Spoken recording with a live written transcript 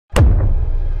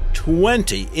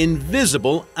20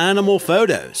 invisible animal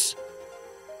photos.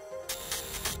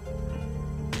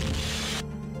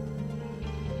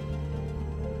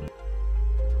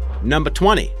 Number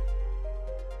 20.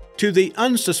 To the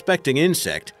unsuspecting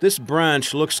insect, this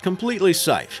branch looks completely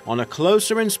safe. On a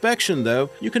closer inspection,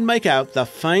 though, you can make out the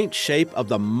faint shape of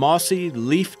the mossy,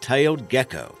 leaf-tailed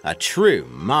gecko, a true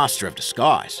master of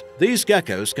disguise. These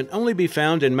geckos can only be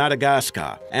found in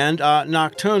Madagascar and are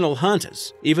nocturnal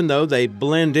hunters. Even though they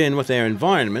blend in with their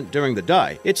environment during the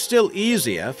day, it's still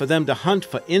easier for them to hunt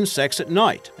for insects at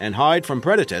night and hide from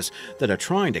predators that are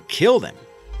trying to kill them.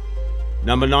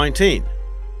 Number 19.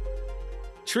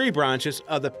 Tree branches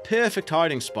are the perfect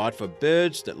hiding spot for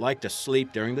birds that like to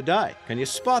sleep during the day. Can you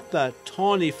spot the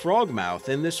tawny frogmouth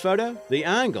in this photo? The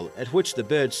angle at which the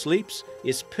bird sleeps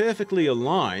is perfectly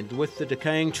aligned with the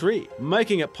decaying tree,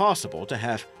 making it possible to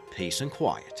have peace and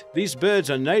quiet. These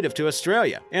birds are native to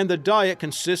Australia, and the diet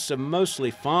consists of mostly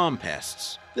farm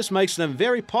pests. This makes them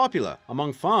very popular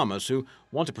among farmers who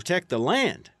want to protect the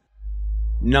land.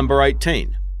 Number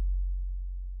 18.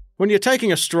 When you're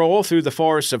taking a stroll through the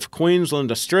forests of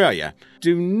Queensland, Australia,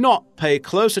 do not pay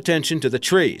close attention to the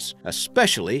trees,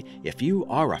 especially if you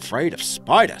are afraid of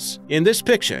spiders. In this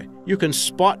picture, you can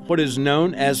spot what is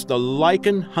known as the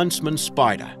lichen huntsman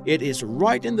spider. It is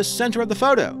right in the center of the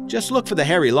photo. Just look for the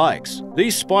hairy legs.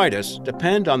 These spiders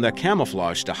depend on their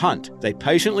camouflage to hunt. They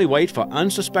patiently wait for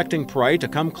unsuspecting prey to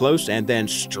come close and then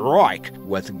strike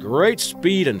with great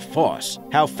speed and force.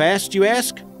 How fast, you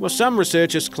ask? Well, some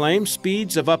researchers claim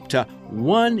speeds of up to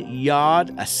 1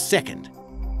 yard a second.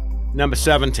 Number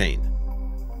 17.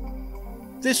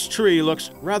 This tree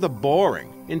looks rather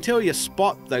boring until you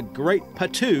spot the great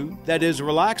patoo that is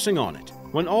relaxing on it.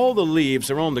 When all the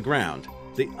leaves are on the ground,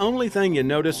 the only thing you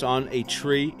notice on a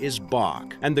tree is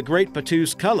bark, and the great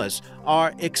patoo's colors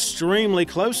are extremely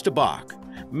close to bark,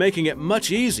 making it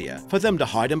much easier for them to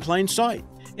hide in plain sight.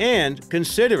 And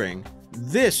considering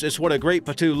this is what a great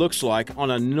patoo looks like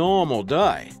on a normal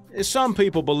day, some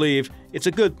people believe it's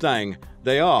a good thing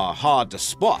they are hard to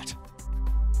spot.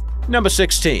 Number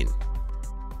 16.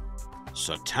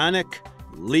 Satanic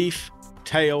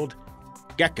leaf-tailed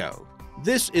gecko.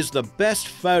 This is the best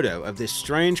photo of this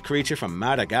strange creature from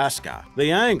Madagascar.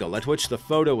 The angle at which the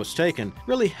photo was taken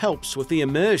really helps with the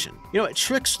immersion. It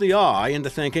tricks the eye into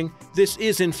thinking this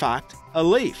is in fact a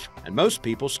leaf, and most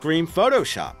people scream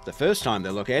Photoshop the first time they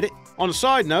look at it. On a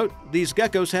side note, these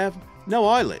geckos have no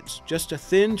eyelids, just a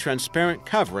thin, transparent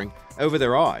covering over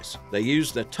their eyes. They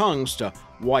use their tongues to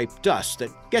wipe dust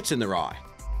that gets in their eye.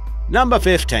 Number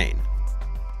 15.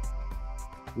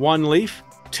 1 leaf,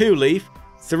 2 leaf,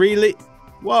 3 leaf.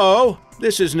 Whoa,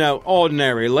 this is no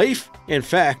ordinary leaf. In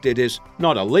fact, it is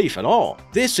not a leaf at all.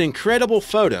 This incredible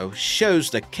photo shows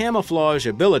the camouflage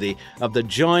ability of the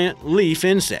giant leaf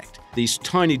insect. These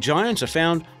tiny giants are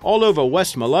found all over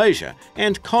West Malaysia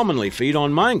and commonly feed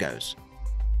on mangoes.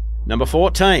 Number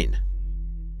 14.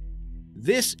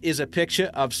 This is a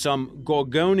picture of some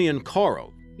Gorgonian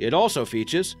coral. It also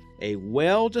features a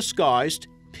well-disguised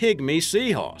pygmy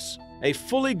seahorse. A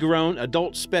fully grown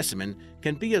adult specimen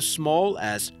can be as small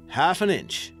as ½ an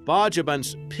inch.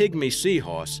 Bajabun's pygmy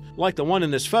seahorse, like the one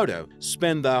in this photo,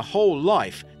 spend their whole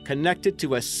life connected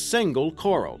to a single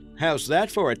coral. How's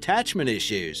that for attachment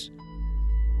issues?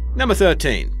 Number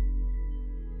 13.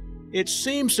 It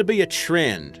seems to be a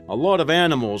trend. A lot of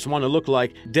animals want to look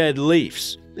like dead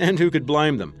leaves. And who could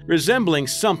blame them? Resembling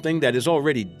something that is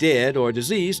already dead or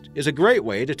diseased is a great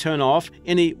way to turn off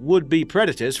any would-be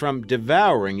predators from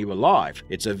devouring you alive.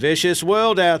 It's a vicious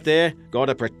world out there.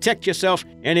 Gotta protect yourself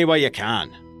any way you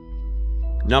can.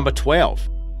 Number 12.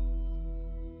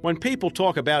 When people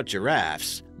talk about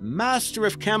giraffes, master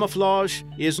of camouflage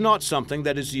is not something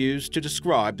that is used to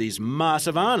describe these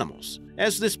massive animals.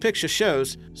 As this picture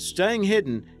shows, staying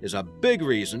hidden is a big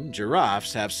reason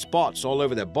giraffes have spots all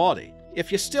over their body. If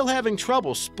you're still having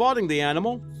trouble spotting the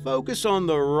animal, focus on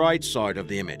the right side of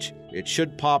the image. It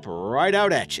should pop right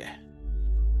out at you.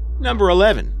 Number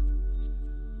 11.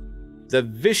 The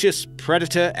vicious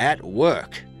predator at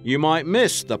work. You might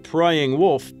miss the preying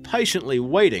wolf patiently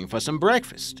waiting for some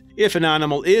breakfast. If an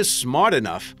animal is smart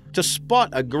enough to spot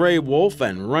a gray wolf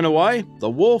and run away, the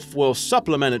wolf will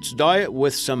supplement its diet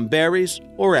with some berries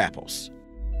or apples.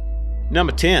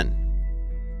 Number 10.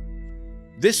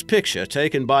 This picture,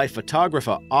 taken by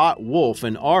photographer Art Wolfe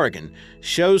in Oregon,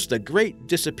 shows the great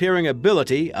disappearing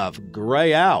ability of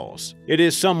gray owls. It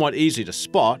is somewhat easy to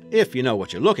spot if you know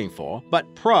what you're looking for,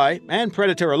 but prey and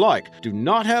predator alike do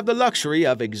not have the luxury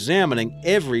of examining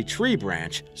every tree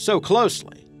branch so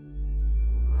closely.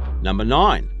 Number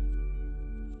 9.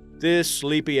 This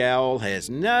sleepy owl has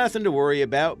nothing to worry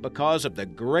about because of the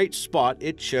great spot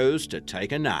it chose to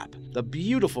take a nap. The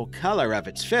beautiful color of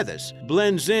its feathers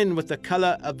blends in with the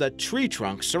color of the tree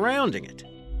trunk surrounding it.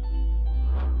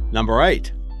 Number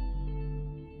 8.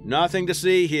 Nothing to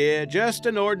see here, just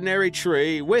an ordinary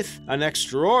tree with an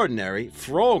extraordinary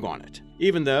frog on it.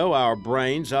 Even though our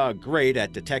brains are great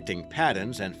at detecting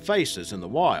patterns and faces in the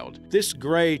wild, this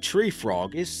gray tree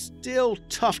frog is still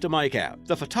tough to make out.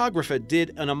 The photographer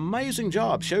did an amazing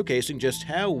job showcasing just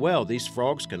how well these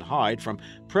frogs can hide from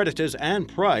predators and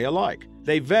prey alike.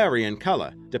 They vary in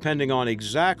color, depending on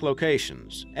exact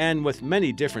locations, and with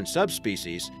many different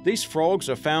subspecies, these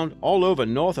frogs are found all over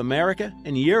North America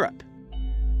and Europe.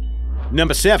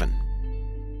 Number 7.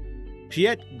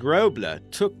 Piet Grobler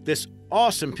took this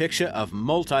awesome picture of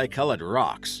multicolored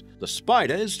rocks. The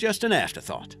spider is just an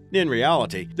afterthought. In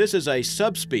reality, this is a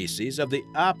subspecies of the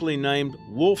aptly named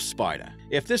wolf spider.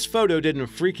 If this photo didn't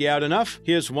freak you out enough,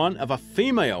 here's one of a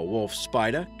female wolf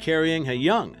spider carrying her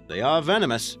young. They are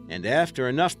venomous, and after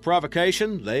enough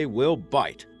provocation, they will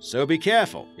bite. So be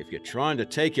careful if you're trying to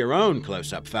take your own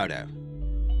close-up photo.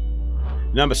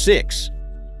 Number 6.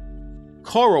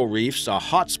 Coral reefs are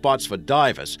hotspots for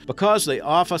divers because they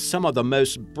offer some of the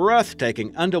most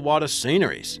breathtaking underwater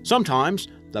sceneries. Sometimes,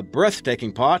 the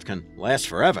breathtaking part can last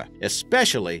forever,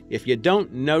 especially if you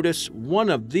don't notice one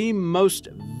of the most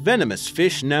venomous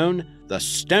fish known, the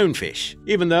stonefish.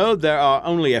 Even though there are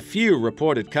only a few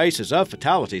reported cases of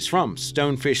fatalities from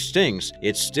stonefish stings,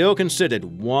 it's still considered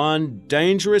one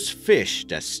dangerous fish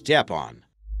to step on.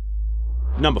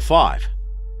 Number 5.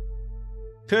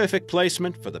 Perfect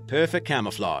placement for the perfect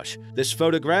camouflage. This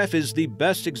photograph is the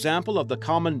best example of the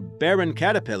common barren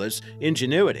caterpillar's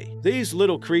ingenuity. These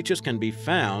little creatures can be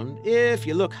found, if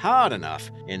you look hard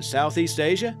enough, in Southeast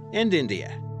Asia and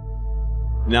India.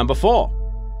 Number 4.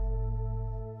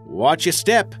 Watch your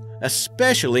step,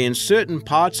 especially in certain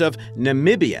parts of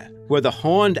Namibia, where the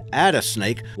horned adder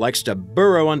snake likes to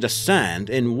burrow under sand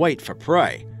and wait for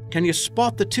prey. Can you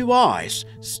spot the two eyes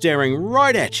staring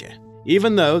right at you?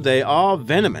 Even though they are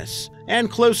venomous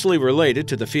and closely related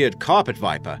to the feared carpet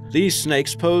viper, these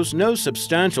snakes pose no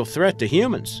substantial threat to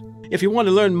humans. If you want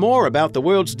to learn more about the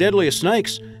world's deadliest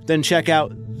snakes, then check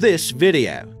out this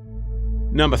video.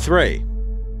 Number 3.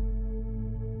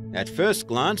 At first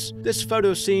glance, this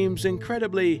photo seems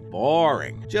incredibly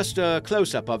boring. Just a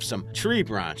close-up of some tree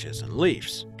branches and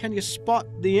leaves. Can you spot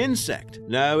the insect?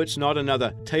 No, it's not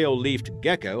another tail-leafed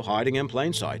gecko hiding in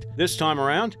plain sight. This time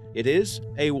around, it is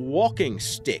a walking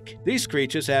stick. These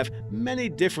creatures have many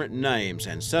different names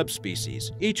and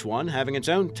subspecies, each one having its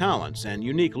own talents and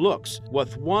unique looks,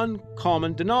 with one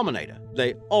common denominator.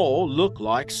 They all look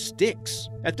like sticks.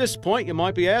 At this point, you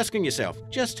might be asking yourself,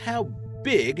 just how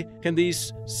big can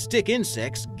these stick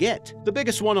insects get? The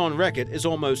biggest one on record is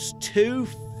almost 2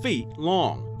 feet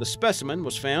long. The specimen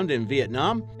was found in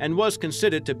Vietnam and was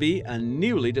considered to be a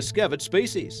newly discovered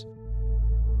species.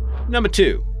 Number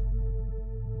 2.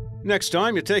 Next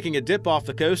time you're taking a dip off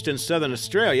the coast in southern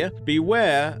Australia,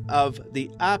 beware of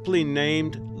the aptly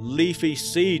named leafy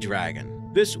sea dragon.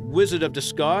 This wizard of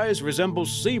disguise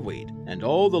resembles seaweed, and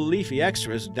all the leafy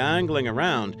extras dangling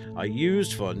around are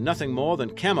used for nothing more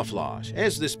than camouflage,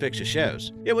 as this picture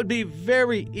shows. It would be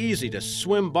very easy to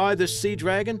swim by this sea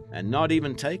dragon and not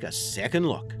even take a second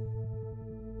look.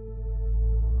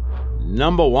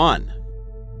 Number 1.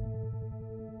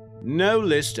 No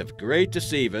list of great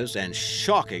deceivers and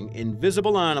shocking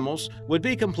invisible animals would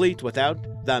be complete without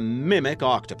the mimic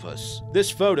octopus.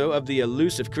 This photo of the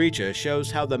elusive creature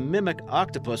shows how the mimic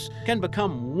octopus can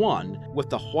become one with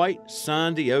the white,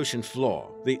 sandy ocean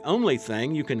floor. The only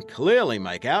thing you can clearly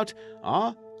make out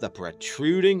are the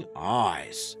protruding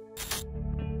eyes.